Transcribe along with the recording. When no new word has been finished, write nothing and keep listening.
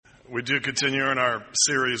We do continue in our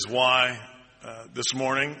series, Why, this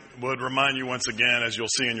morning. Would remind you once again, as you'll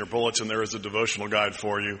see in your bulletin, there is a devotional guide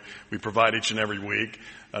for you. We provide each and every week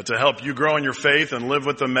to help you grow in your faith and live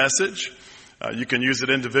with the message. You can use it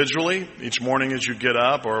individually each morning as you get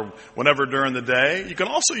up or whenever during the day. You can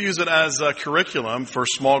also use it as a curriculum for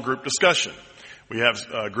small group discussion. We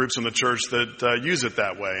have groups in the church that use it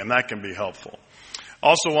that way, and that can be helpful.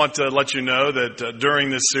 Also want to let you know that during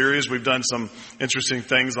this series, we've done some interesting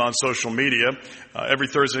things on social media. Every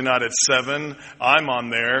Thursday night at 7, I'm on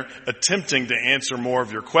there attempting to answer more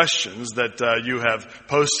of your questions that you have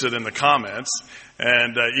posted in the comments.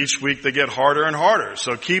 And each week they get harder and harder.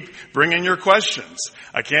 So keep bringing your questions.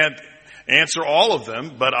 I can't answer all of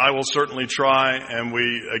them, but I will certainly try, and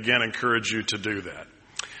we again encourage you to do that.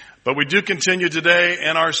 But we do continue today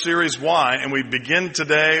in our series, Why, and we begin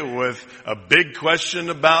today with a big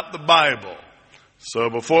question about the Bible.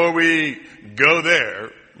 So before we go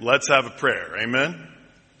there, let's have a prayer. Amen?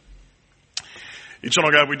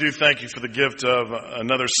 Eternal God, we do thank you for the gift of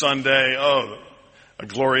another Sunday. Oh, a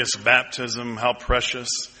glorious baptism, how precious.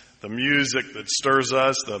 The music that stirs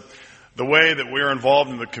us, the way that we're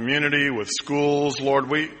involved in the community with schools. Lord,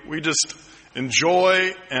 we just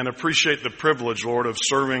enjoy and appreciate the privilege, Lord, of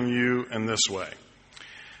serving you in this way.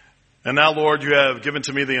 And now, Lord, you have given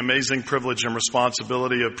to me the amazing privilege and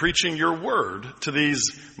responsibility of preaching your word to these,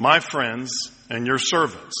 my friends and your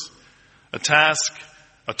servants. A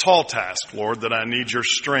tall task, Lord, that I need your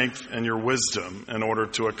strength and your wisdom in order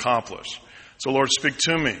to accomplish. So, Lord, speak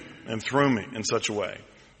to me and through me in such a way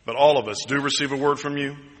that all of us do receive a word from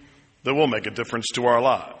you that will make a difference to our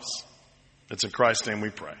lives. It's in Christ's name we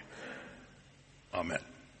pray. Amen.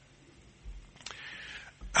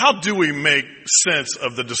 How do we make sense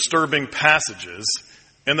of the disturbing passages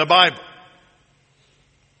in the Bible?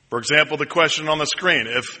 For example, the question on the screen.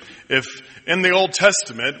 If in the Old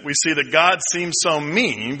Testament we see that God seems so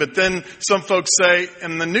mean, but then some folks say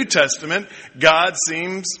in the New Testament, God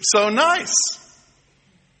seems so nice.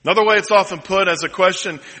 Another way it's often put as a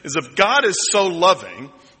question is, if God is so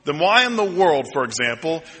loving, then why in the world, for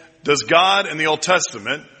example, does God in the Old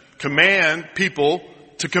Testament command people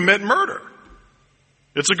to commit murder?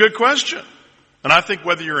 It's a good question. And I think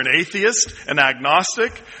whether you're an atheist, an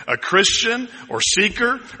agnostic, a Christian, or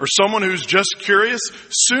seeker, or someone who's just curious,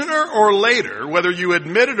 sooner or later, whether you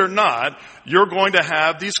admit it or not, you're going to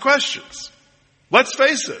have these questions. Let's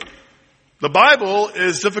face it. The Bible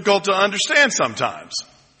is difficult to understand sometimes.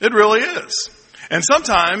 It really is. And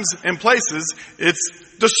sometimes, in places, it's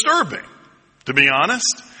disturbing, to be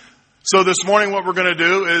honest. So this morning what we're going to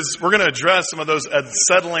do is we're going to address some of those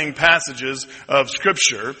unsettling passages of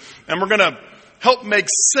Scripture, and we're going to help make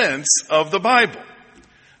sense of the Bible.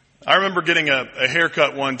 I remember getting a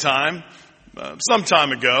haircut one time, some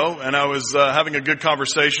time ago, and I was having a good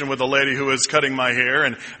conversation with a lady who was cutting my hair,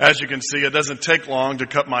 and as you can see, it doesn't take long to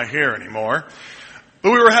cut my hair anymore.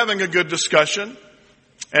 But we were having a good discussion,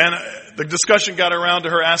 and the discussion got around to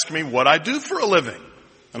her asking me what I do for a living.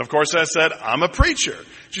 And of course I said, I'm a preacher.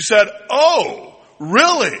 She said, oh,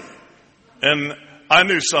 really? And I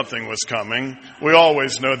knew something was coming. We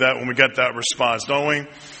always know that when we get that response, don't we?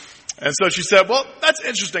 And so she said, well, that's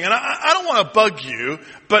interesting. And I don't want to bug you,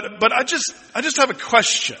 but I just have a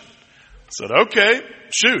question. I said, okay,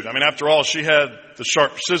 shoot. I mean, after all, she had the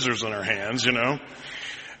sharp scissors in her hands, you know.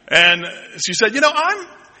 And she said,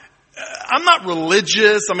 I'm not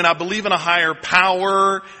religious. I mean, I believe in a higher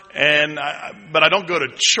power, but I don't go to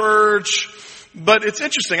church. But it's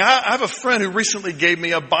interesting. I have a friend who recently gave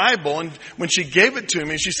me a Bible, and when she gave it to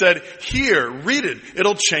me, she said, here, read it.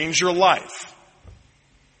 It'll change your life.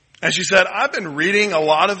 And she said, I've been reading a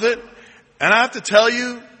lot of it, and I have to tell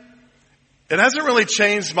you, it hasn't really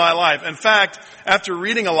changed my life. In fact, after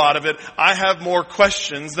reading a lot of it, I have more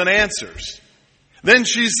questions than answers. Then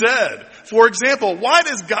she said, for example, why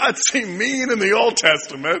does God seem mean in the Old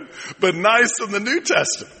Testament, but nice in the New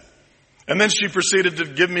Testament? And then she proceeded to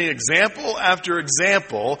give me example after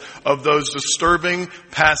example of those disturbing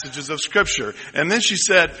passages of Scripture. And then she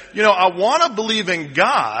said, I want to believe in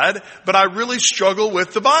God, but I really struggle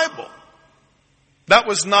with the Bible. That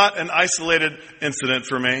was not an isolated incident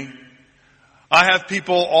for me. I have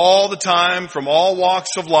people all the time from all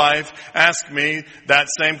walks of life ask me that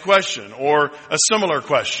same question or a similar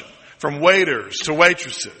question, from waiters to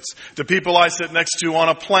waitresses, to people I sit next to on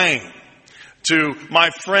a plane, to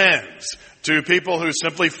my friends, to people who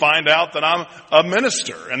simply find out that I'm a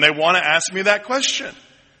minister and they want to ask me that question.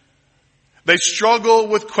 They struggle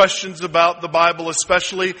with questions about the Bible,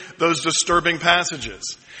 especially those disturbing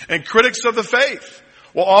passages. And critics of the faith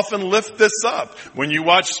will often lift this up. When you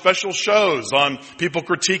watch special shows on people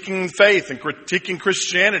critiquing faith and critiquing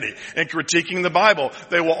Christianity and critiquing the Bible,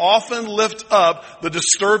 they will often lift up the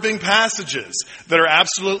disturbing passages that are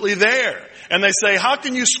absolutely there. And they say, how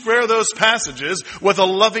can you square those passages with a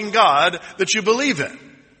loving God that you believe in?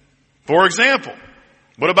 For example,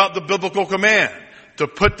 what about the biblical command to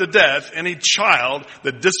put to death any child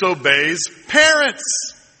that disobeys parents?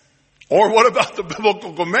 Or what about the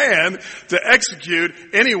biblical command to execute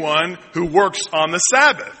anyone who works on the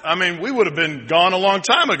Sabbath? I mean, we would have been gone a long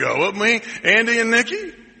time ago, wouldn't we, Andy and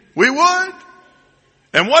Nikki? We would.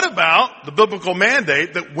 And what about the biblical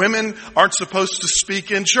mandate that women aren't supposed to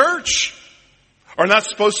speak in church? Are not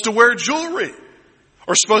supposed to wear jewelry?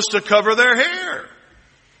 Or supposed to cover their hair?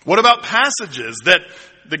 What about passages that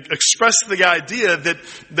express the idea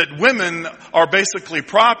that women are basically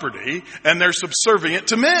property and they're subservient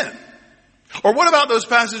to men? Or what about those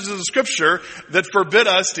passages of Scripture that forbid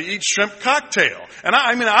us to eat shrimp cocktail? And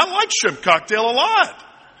I like shrimp cocktail a lot.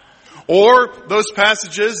 Or those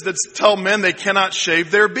passages that tell men they cannot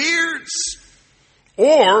shave their beards.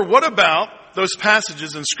 Or what about those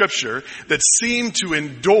passages in Scripture that seem to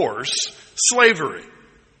endorse slavery?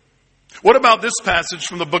 What about this passage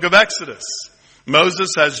from the book of Exodus? Moses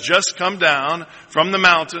has just come down from the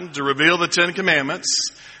mountain to reveal the Ten Commandments.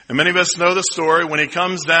 And many of us know the story. When he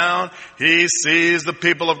comes down, he sees the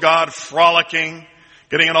people of God frolicking,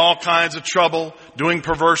 getting in all kinds of trouble, doing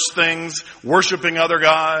perverse things, worshiping other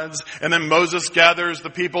gods. And then Moses gathers the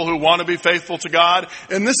people who want to be faithful to God.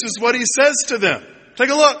 And this is what he says to them. Take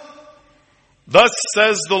a look. Thus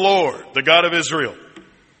says the Lord, the God of Israel,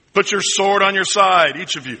 put your sword on your side,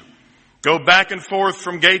 each of you. Go back and forth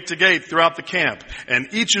from gate to gate throughout the camp. And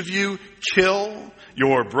each of you kill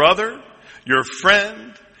your brother, your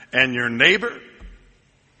friend, and your neighbor.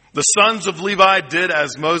 The sons of Levi did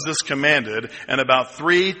as Moses commanded, and about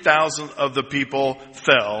 3,000 of the people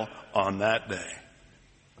fell on that day.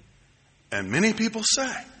 And many people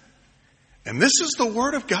say, and this is the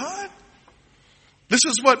word of God? This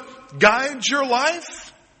is what guides your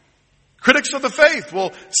life? Critics of the faith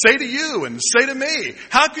will say to you and say to me,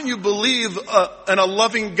 how can you believe in a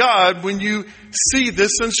loving God when you see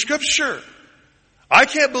this in Scripture? I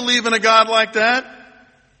can't believe in a God like that.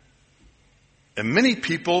 And many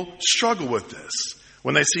people struggle with this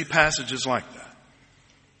when they see passages like that.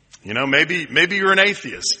 You know, maybe you're an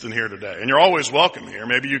atheist in here today, and you're always welcome here.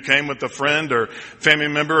 Maybe you came with a friend or family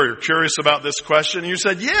member, or you're curious about this question, and you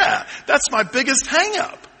said, yeah, that's my biggest hang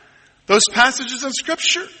up. Those passages in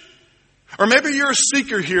Scripture. Or maybe you're a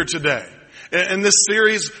seeker here today. And this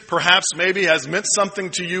series perhaps maybe has meant something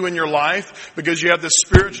to you in your life because you have this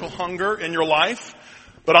spiritual hunger in your life.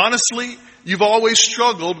 But honestly, you've always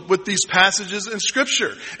struggled with these passages in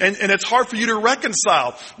Scripture. And it's hard for you to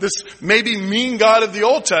reconcile this maybe mean God of the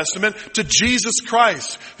Old Testament to Jesus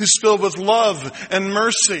Christ, who's filled with love and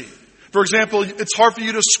mercy. For example, it's hard for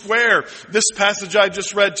you to square this passage I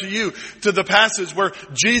just read to you to the passage where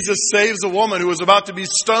Jesus saves a woman who is about to be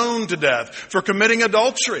stoned to death for committing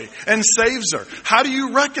adultery and saves her. How do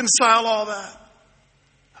you reconcile all that?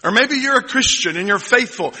 Or maybe you're a Christian and you're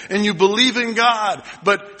faithful and you believe in God,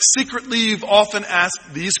 but secretly you've often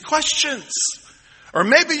asked these questions. Or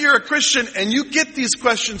maybe you're a Christian and you get these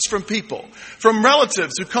questions from people, from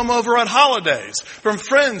relatives who come over on holidays, from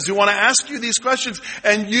friends who want to ask you these questions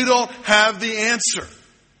and you don't have the answer.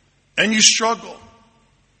 And you struggle.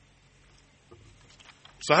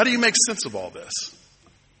 So how do you make sense of all this?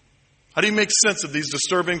 How do you make sense of these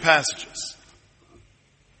disturbing passages?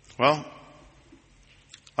 Well,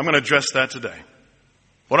 I'm going to address that today.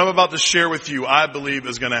 What I'm about to share with you, I believe,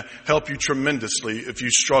 is going to help you tremendously if you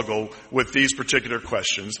struggle with these particular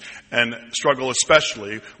questions and struggle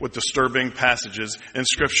especially with disturbing passages in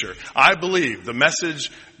Scripture. I believe the message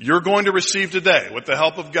you're going to receive today with the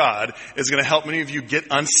help of God is going to help many of you get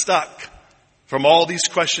unstuck from all these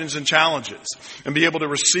questions and challenges and be able to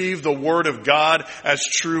receive the Word of God as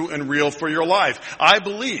true and real for your life. I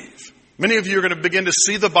believe many of you are going to begin to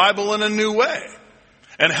see the Bible in a new way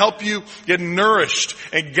and help you get nourished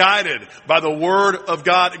and guided by the Word of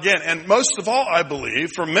God again. And most of all, I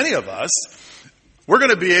believe, for many of us, we're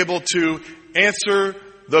going to be able to answer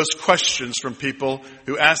those questions from people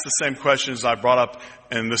who ask the same questions I brought up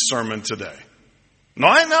in this sermon today. Now,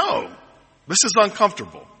 I know this is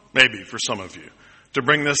uncomfortable, maybe for some of you, to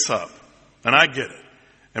bring this up. And I get it.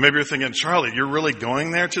 And maybe you're thinking, Charlie, you're really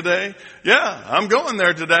going there today? Yeah, I'm going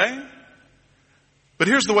there today. But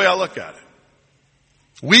here's the way I look at it.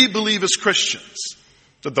 We believe as Christians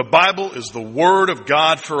that the Bible is the Word of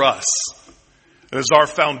God for us. It is our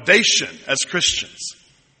foundation as Christians.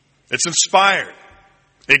 It's inspired.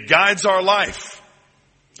 It guides our life.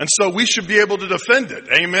 And so we should be able to defend it.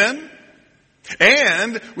 Amen?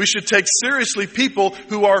 And we should take seriously people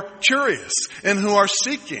who are curious and who are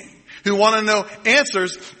seeking, who want to know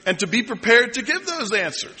answers and to be prepared to give those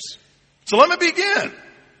answers. So let me begin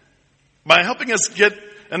by helping us get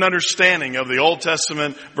an understanding of the Old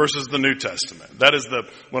Testament versus the New Testament. That is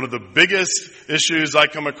one of the biggest issues I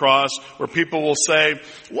come across, where people will say,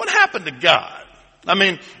 what happened to God? I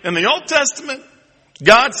mean, in the Old Testament,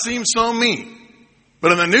 God seems so mean.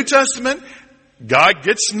 But in the New Testament, God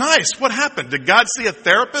gets nice. What happened? Did God see a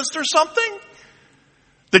therapist or something?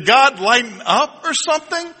 Did God lighten up or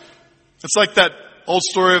something? It's like that old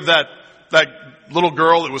story of that little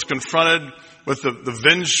girl that was confronted with the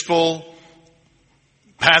vengeful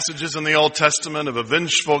passages in the Old Testament of a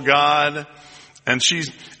vengeful God. And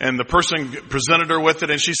the person presented her with it,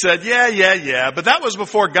 and she said, yeah, but that was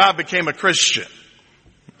before God became a Christian.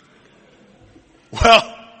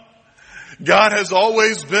 Well, God has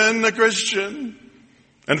always been a Christian.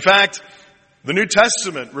 In fact, the New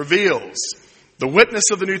Testament reveals, the witness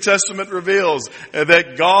of the New Testament reveals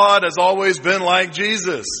that God has always been like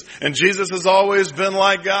Jesus, and Jesus has always been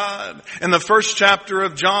like God. In the first chapter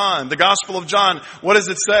of John, the Gospel of John, what does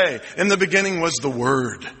it say? In the beginning was the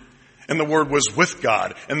Word, and the Word was with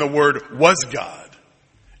God, and the Word was God.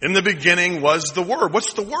 In the beginning was the Word.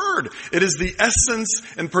 What's the Word? It is the essence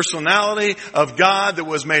and personality of God that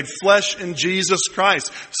was made flesh in Jesus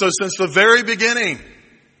Christ. So since the very beginning,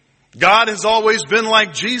 God has always been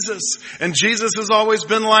like Jesus, and Jesus has always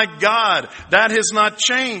been like God. That has not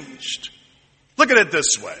changed. Look at it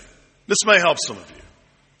this way. This may help some of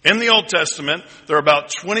you. In the Old Testament, there are about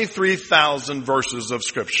 23,000 verses of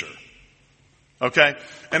Scripture. Okay?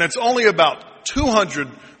 And it's only about 200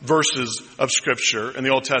 verses of Scripture in the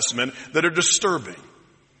Old Testament that are disturbing,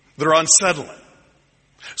 that are unsettling.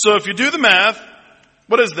 So if you do the math,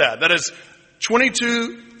 what is that? That is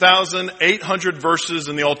 22,800 verses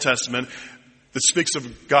in the Old Testament that speaks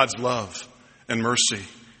of God's love and mercy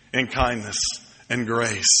and kindness and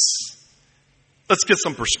grace. Let's get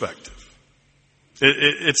some perspective.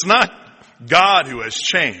 It's not God who has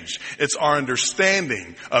changed. It's our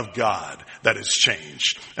understanding of God that has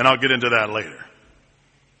changed. And I'll get into that later.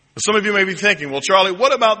 Some of you may be thinking, well, Charlie,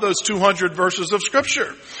 what about those 200 verses of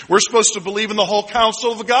Scripture? We're supposed to believe in the whole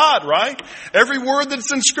counsel of God, right? Every word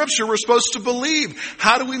that's in Scripture we're supposed to believe.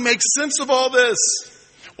 How do we make sense of all this?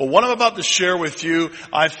 Well, what I'm about to share with you,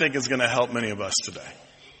 I think is going to help many of us today.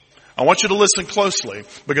 I want you to listen closely,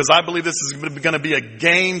 because I believe this is going to be a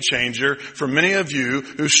game changer for many of you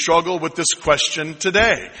who struggle with this question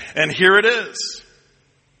today. And here it is.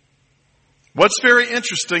 What's very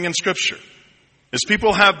interesting in Scripture is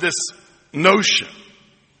people have this notion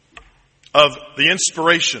of the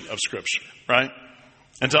inspiration of Scripture, right?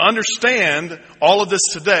 And to understand all of this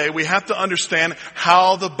today, we have to understand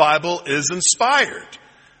how the Bible is inspired.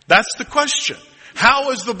 That's the question.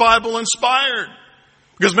 How is the Bible inspired?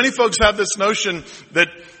 Because many folks have this notion that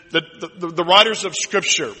the writers of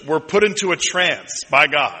Scripture were put into a trance by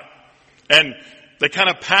God. And they kind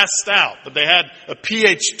of passed out, but they had a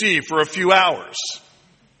PhD for a few hours.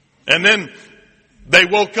 And then they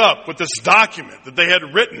woke up with this document that they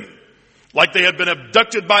had written, like they had been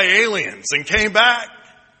abducted by aliens and came back.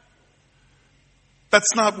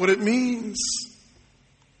 That's not what it means.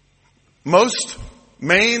 Most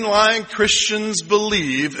mainline Christians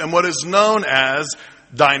believe in what is known as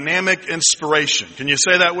dynamic inspiration. Can you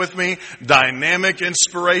say that with me? Dynamic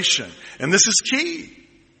inspiration. And this is key.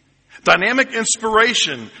 Dynamic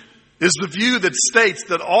inspiration is the view that states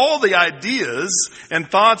that all the ideas and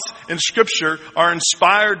thoughts in Scripture are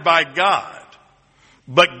inspired by God.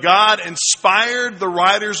 But God inspired the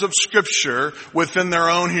writers of Scripture within their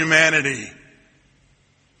own humanity.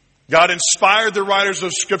 God inspired the writers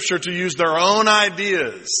of Scripture to use their own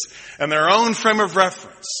ideas and their own frame of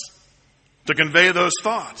reference to convey those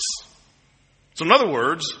thoughts. So in other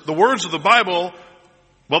words, the words of the Bible,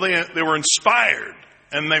 well, they were inspired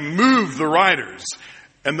and they moved the writers.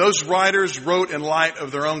 And those writers wrote in light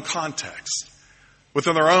of their own context,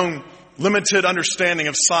 within their own limited understanding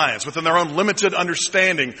of science, within their own limited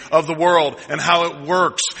understanding of the world and how it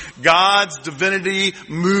works. God's divinity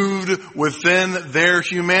moved within their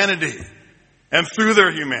humanity and through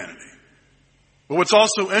their humanity. But what's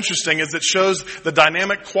also interesting is it shows the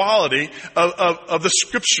dynamic quality of the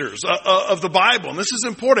Scriptures, of the Bible. And this is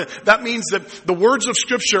important. That means that the words of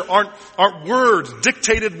Scripture aren't words,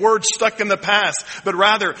 dictated words stuck in the past, but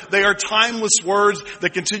rather they are timeless words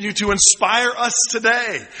that continue to inspire us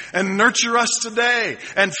today and nurture us today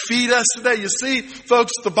and feed us today. You see,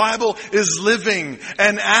 folks, the Bible is living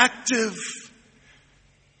and active.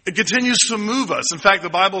 It continues to move us. In fact, the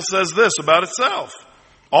Bible says this about itself.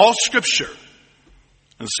 All Scripture,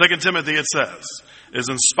 in 2 Timothy it says, is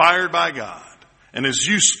inspired by God and is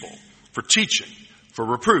useful for teaching, for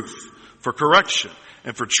reproof, for correction,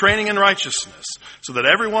 and for training in righteousness, so that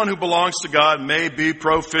everyone who belongs to God may be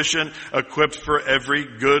proficient, equipped for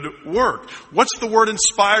every good work. What's the word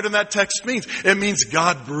inspired in that text mean? It means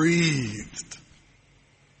God breathed.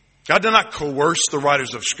 God did not coerce the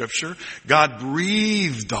writers of Scripture. God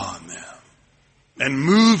breathed on them and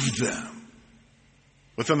moved them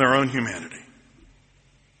within their own humanity.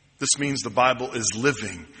 This means the Bible is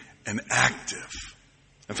living and active.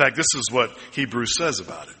 In fact, this is what Hebrews says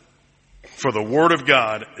about it. For the Word of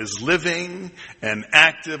God is living and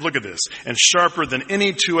active, look at this, and sharper than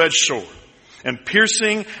any two-edged sword, and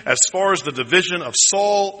piercing as far as the division of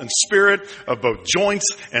soul and spirit, of both joints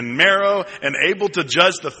and marrow, and able to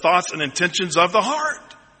judge the thoughts and intentions of the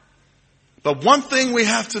heart. But one thing we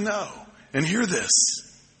have to know, and hear this,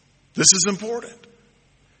 this is important.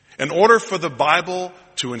 In order for the Bible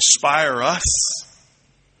to inspire us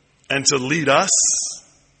and to lead us,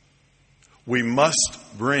 we must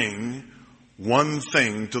bring one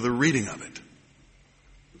thing to the reading of it: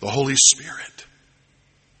 the Holy Spirit.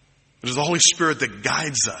 It is the Holy Spirit that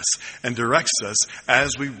guides us and directs us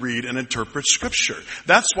as we read and interpret Scripture.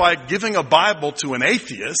 That's why giving a Bible to an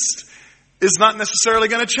atheist is not necessarily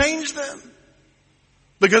going to change them.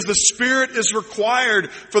 Because the Spirit is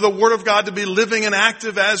required for the Word of God to be living and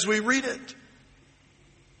active as we read it.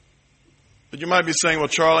 But you might be saying, well,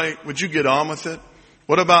 Charlie, would you get on with it?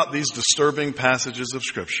 What about these disturbing passages of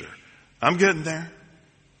Scripture? I'm getting there.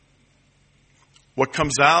 What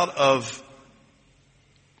comes out of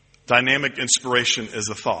dynamic inspiration is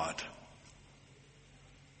a thought.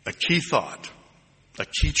 A key thought. A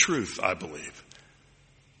key truth, I believe,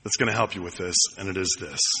 that's going to help you with this, and it is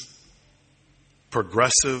this: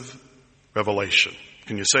 progressive revelation.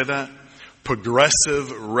 Can you say that?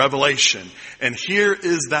 Progressive revelation. And here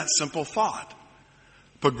is that simple thought.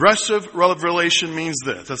 Progressive revelation means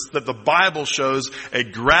this: that the Bible shows a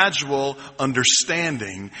gradual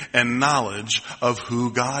understanding and knowledge of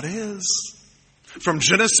who God is. From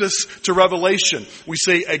Genesis to Revelation, we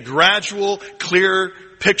see a gradual, clear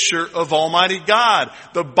picture of Almighty God.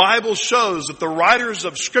 The Bible shows that the writers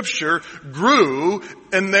of Scripture grew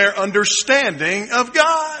in their understanding of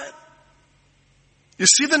God. You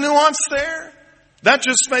see the nuance there? That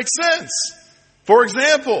just makes sense. For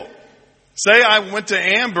example, say I went to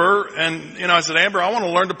Amber and, I said, Amber, I want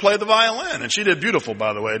to learn to play the violin. And she did beautiful,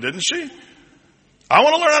 by the way, didn't she? I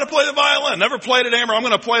want to learn how to play the violin. Never played it, Amber. I'm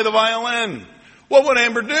going to play the violin. What would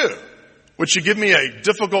Amber do? Would she give me a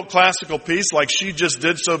difficult classical piece like she just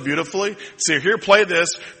did so beautifully? Say, here, play this.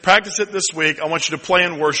 Practice it this week. I want you to play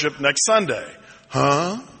in worship next Sunday.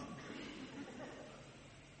 Huh?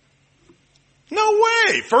 No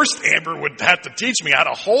way. First, Amber would have to teach me how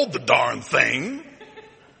to hold the darn thing.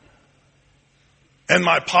 And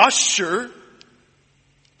my posture,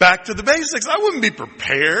 back to the basics. I wouldn't be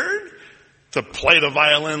prepared to play the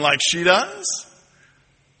violin like she does.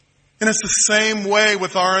 And it's the same way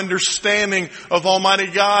with our understanding of Almighty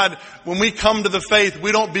God. When we come to the faith,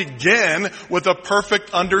 we don't begin with a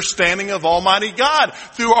perfect understanding of Almighty God.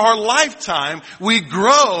 Through our lifetime, we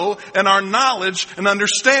grow in our knowledge and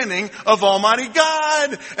understanding of Almighty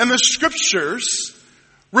God. And the Scriptures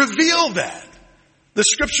reveal that. The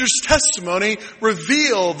Scripture's testimony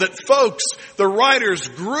revealed that folks, the writers,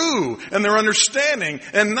 grew in their understanding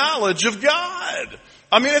and knowledge of God.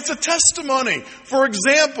 I mean, it's a testimony. For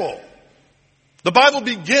example, the Bible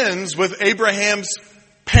begins with Abraham's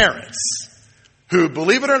parents, who,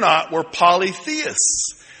 believe it or not, were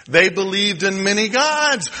polytheists. They believed in many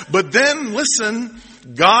gods. But then, listen,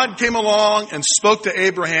 God came along and spoke to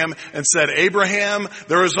Abraham and said, Abraham,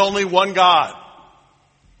 there is only one God.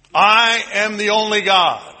 I am the only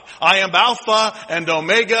God. I am Alpha and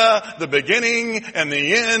Omega, the beginning and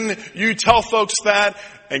the end. You tell folks that.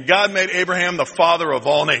 And God made Abraham the father of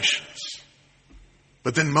all nations.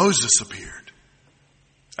 But then Moses appeared.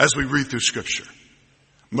 As we read through Scripture,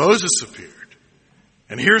 Moses appeared.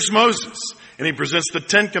 And here's Moses. And he presents the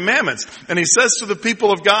 10 Commandments. And he says to the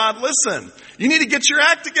people of God, listen, you need to get your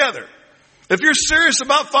act together. If you're serious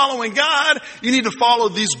about following God, you need to follow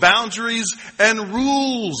these boundaries and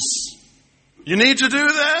rules. You need to do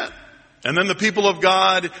that. And then the people of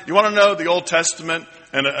God, you want to know the Old Testament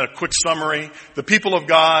and a quick summary. The people of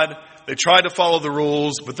God, they tried to follow the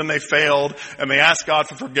rules, but then they failed, and they asked God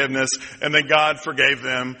for forgiveness, and then God forgave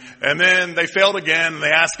them. And then they failed again, and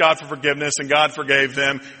they asked God for forgiveness, and God forgave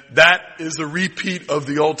them. That is a repeat of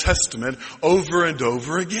the Old Testament over and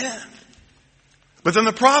over again. But then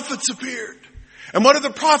the prophets appeared. And what did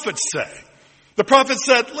the prophets say? The prophets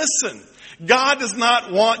said, listen, God does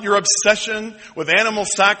not want your obsession with animal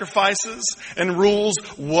sacrifices and rules.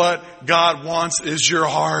 What God wants is your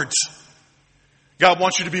heart. God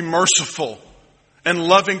wants you to be merciful and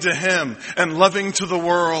loving to Him and loving to the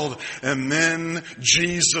world. And then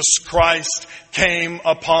Jesus Christ came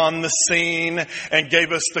upon the scene and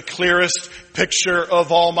gave us the clearest picture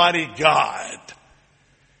of Almighty God.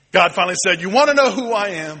 God finally said, you want to know who I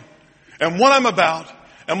am and what I'm about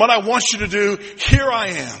and what I want you to do? Here I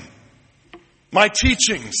am. My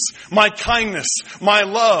teachings, my kindness, my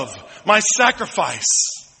love, my sacrifice.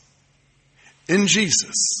 In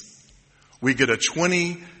Jesus, we get a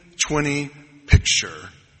 20/20 picture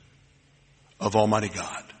of Almighty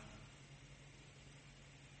God.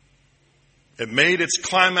 It made its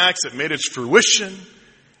climax, it made its fruition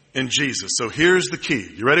in Jesus. So here's the key.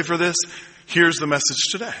 You ready for this? Here's the message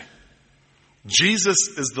today. Jesus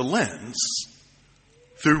is the lens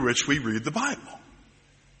through which we read the Bible.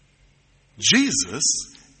 Jesus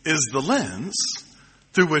is the lens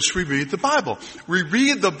through which we read the Bible. We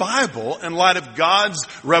read the Bible in light of God's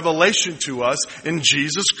revelation to us in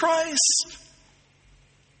Jesus Christ.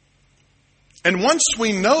 And once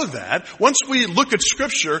we know that, once we look at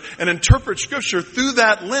Scripture and interpret Scripture through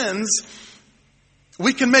that lens,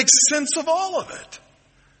 we can make sense of all of it.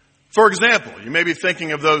 For example, you may be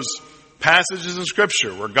thinking of those passages in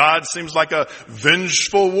Scripture where God seems like a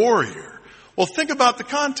vengeful warrior. Well, think about the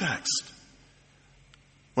context.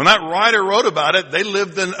 When that writer wrote about it, they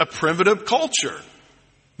lived in a primitive culture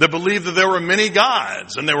that believed that there were many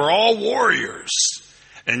gods and they were all warriors.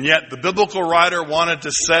 And yet the biblical writer wanted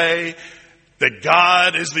to say that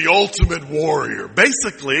God is the ultimate warrior,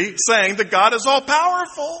 basically saying that God is all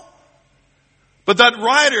powerful. But that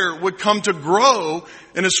writer would come to grow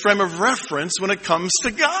in his frame of reference when it comes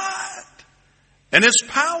to God and His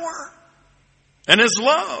power and His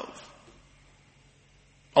love.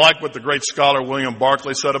 I like what the great scholar William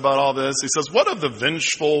Barclay said about all this. He says, what of the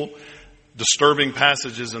vengeful, disturbing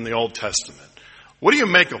passages in the Old Testament? What do you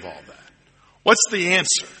make of all that? What's the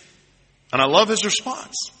answer? And I love his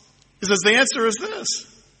response. He says, the answer is this.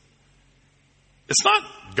 It's not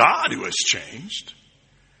God who has changed.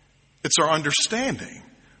 It's our understanding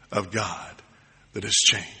of God that has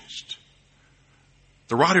changed.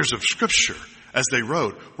 The writers of Scripture, as they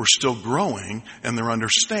wrote, were still growing in their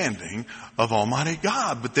understanding of Almighty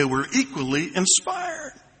God, but they were equally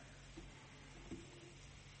inspired.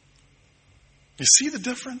 You see the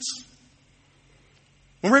difference?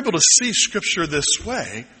 When we're able to see Scripture this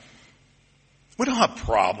way, we don't have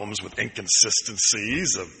problems with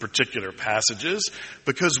inconsistencies of particular passages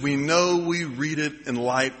because we know we read it in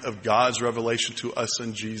light of God's revelation to us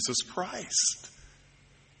in Jesus Christ.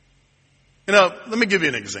 You know, let me give you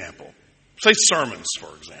an example. Say sermons,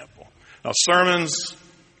 for example. Now sermons,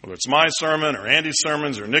 whether it's my sermon or Andy's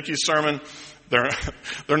sermons or Nikki's sermon,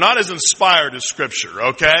 they're not as inspired as Scripture,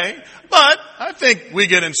 okay? But I think we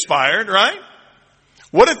get inspired, right?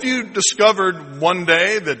 What if you discovered one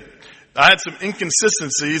day that I had some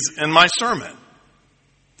inconsistencies in my sermon,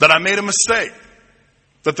 that I made a mistake,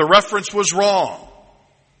 that the reference was wrong,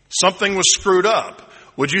 something was screwed up?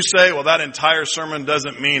 Would you say, well, that entire sermon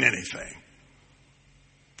doesn't mean anything?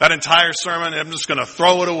 That entire sermon, I'm just going to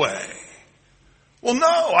throw it away. Well,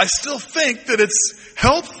 no, I still think that it's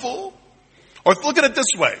helpful. Or look at it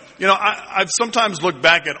this way. You know, I've sometimes looked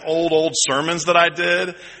back at old sermons that I did,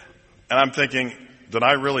 and I'm thinking, did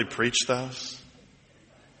I really preach those?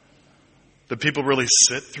 Did people really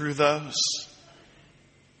sit through those?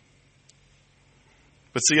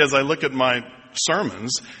 But see, as I look at my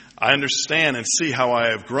sermons, I understand and see how I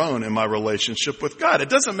have grown in my relationship with God. It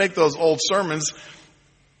doesn't make those old sermons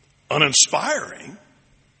uninspiring,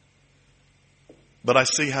 but I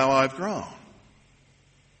see how I've grown.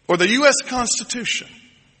 Or the U.S. Constitution.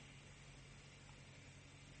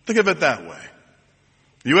 Think of it that way.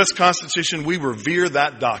 The U.S. Constitution, we revere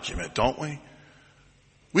that document, don't we?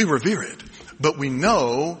 We revere it. But we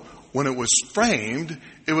know when it was framed,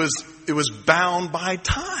 it was bound by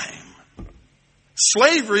time.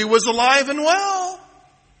 Slavery was alive and well.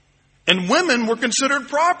 And women were considered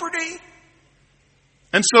property.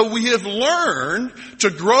 And so we have learned to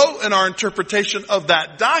grow in our interpretation of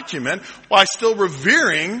that document while still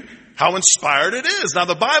revering how inspired it is. Now,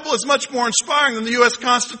 the Bible is much more inspiring than the U.S.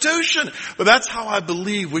 Constitution, but that's how I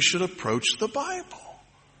believe we should approach the Bible.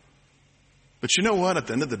 But you know what? At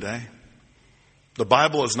the end of the day, the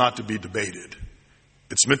Bible is not to be debated.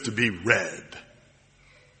 It's meant to be read.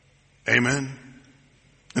 Amen?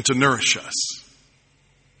 And to nourish us.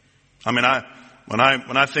 I mean, when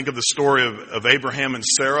I think of the story of Abraham and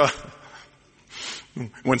Sarah,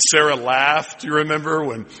 When Sarah laughed, you remember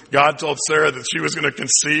when God told Sarah that she was going to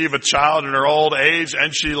conceive a child in her old age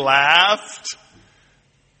and she laughed?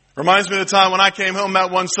 Reminds me of the time when I came home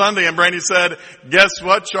that one Sunday and Brandy said, guess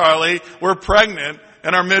what, Charlie? We're pregnant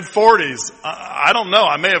in our mid-40s. I don't know.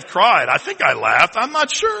 I may have cried. I think I laughed. I'm not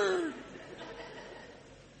sure.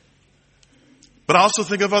 But I also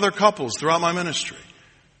think of other couples throughout my ministry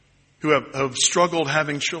who have struggled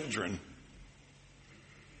having children.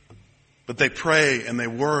 But they pray and they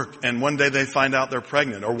work, and one day they find out they're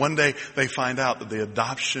pregnant, or one day they find out that the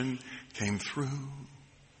adoption came through.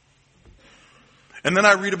 And then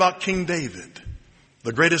I read about King David,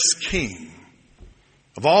 the greatest king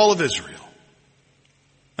of all of Israel.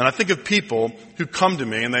 And I think of people who come to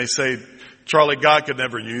me and they say, Charlie, God could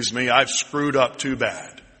never use me. I've screwed up too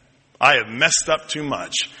bad. I have messed up too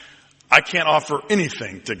much. I can't offer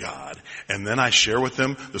anything to God. And then I share with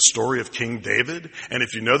them the story of King David. And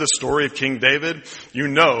if you know the story of King David, you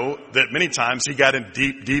know that many times he got in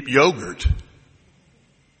deep, deep yogurt.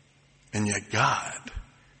 And yet God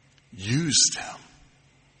used him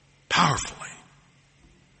powerfully.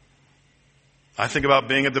 I think about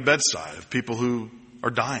being at the bedside of people who are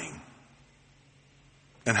dying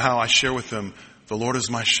and how I share with them, the Lord is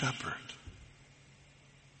my shepherd.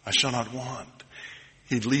 I shall not want.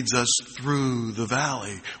 He leads us through the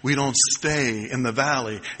valley. We don't stay in the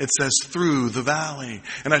valley. It says through the valley.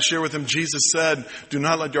 And I share with them, Jesus said, do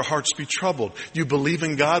not let your hearts be troubled. You believe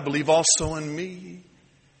in God, believe also in me.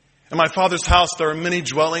 In my Father's house, there are many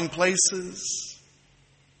dwelling places.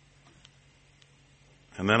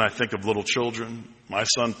 And then I think of little children, my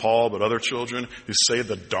son Paul, but other children who say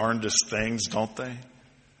the darndest things, don't they?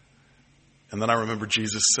 And then I remember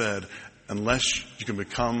Jesus said, unless you can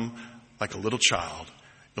become like a little child,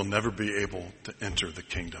 you'll never be able to enter the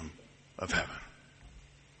kingdom of heaven.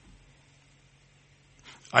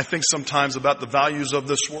 I think sometimes about the values of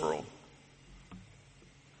this world.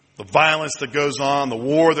 The violence that goes on, the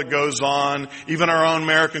war that goes on, even our own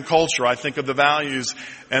American culture. I think of the values,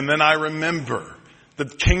 and then I remember the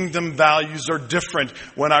kingdom values are different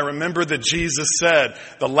when I remember that Jesus said,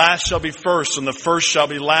 the last shall be first and the first shall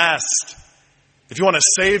be last. If you want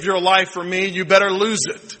to save your life for me, you better lose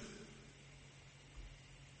it.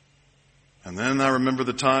 And then I remember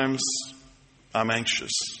the times I'm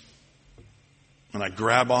anxious. And I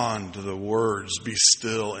grab on to the words, be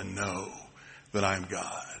still and know that I am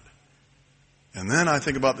God. And then I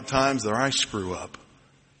think about the times that I screw up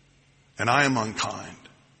and I am unkind.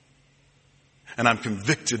 And I'm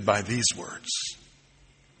convicted by these words.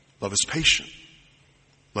 Love is patient.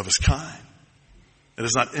 Love is kind. It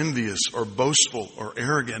is not envious or boastful or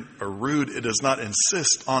arrogant or rude. It does not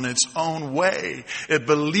insist on its own way. It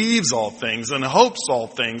believes all things and hopes all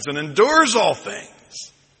things and endures all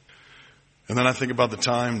things. And then I think about the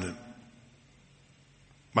time that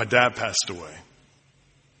my dad passed away.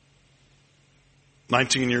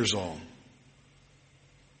 19 years old.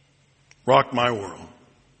 Rocked my world.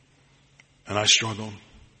 And I struggled.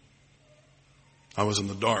 I was in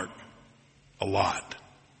the dark a lot.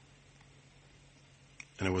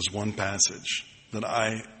 And it was one passage that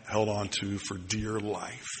I held on to for dear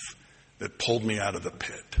life that pulled me out of the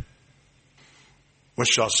pit. What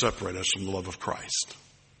shall separate us from the love of Christ?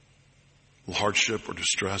 Will hardship or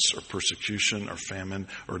distress or persecution or famine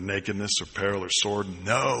or nakedness or peril or sword?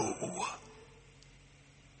 No.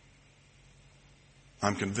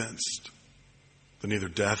 I'm convinced that neither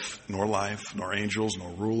death nor life, nor angels,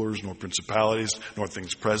 nor rulers, nor principalities, nor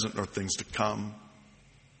things present, nor things to come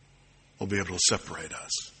will be able to separate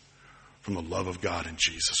us from the love of God in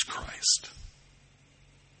Jesus Christ.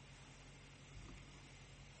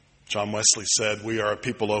 John Wesley said, we are a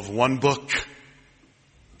people of one book,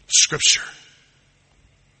 Scripture.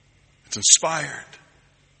 It's inspired.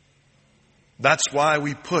 That's why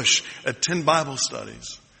we push. Attend Bible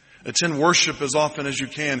studies. Attend worship as often as you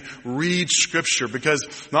can. Read Scripture, because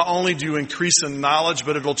not only do you increase in knowledge,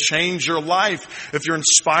 but it'll change your life if you're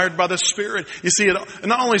inspired by the Spirit. You see, it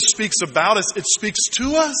not only speaks about us, it speaks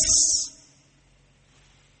to us.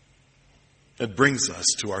 It brings us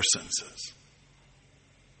to our senses.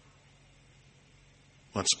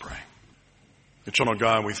 Let's pray. Eternal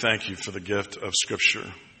God, we thank you for the gift of Scripture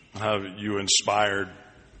and how you inspired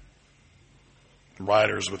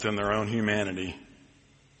writers within their own humanity.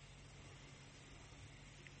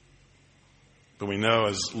 But we know,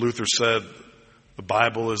 as Luther said, the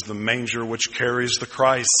Bible is the manger which carries the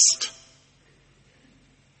Christ.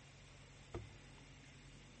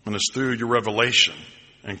 And it's through your revelation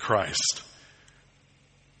in Christ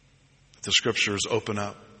that the Scriptures open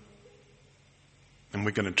up and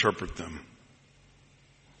we can interpret them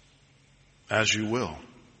as you will.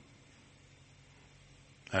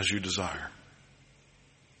 as you desire.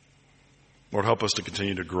 Lord, help us to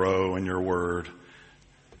continue to grow in your word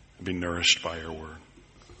and be nourished by your word.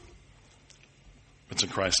 It's in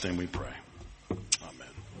Christ's name we pray. Amen.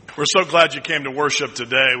 We're so glad you came to worship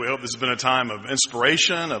today. We hope this has been a time of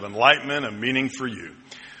inspiration, of enlightenment, of meaning for you.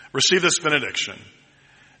 Receive this benediction.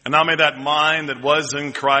 And now may that mind that was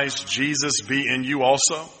in Christ Jesus be in you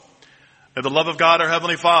also. May the love of God, our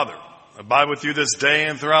Heavenly Father, abide with you this day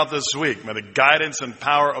and throughout this week. May the guidance and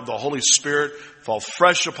power of the Holy Spirit fall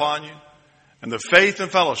fresh upon you. And the faith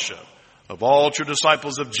and fellowship of all true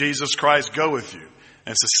disciples of Jesus Christ go with you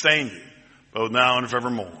and sustain you, both now and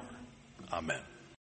forevermore. Amen.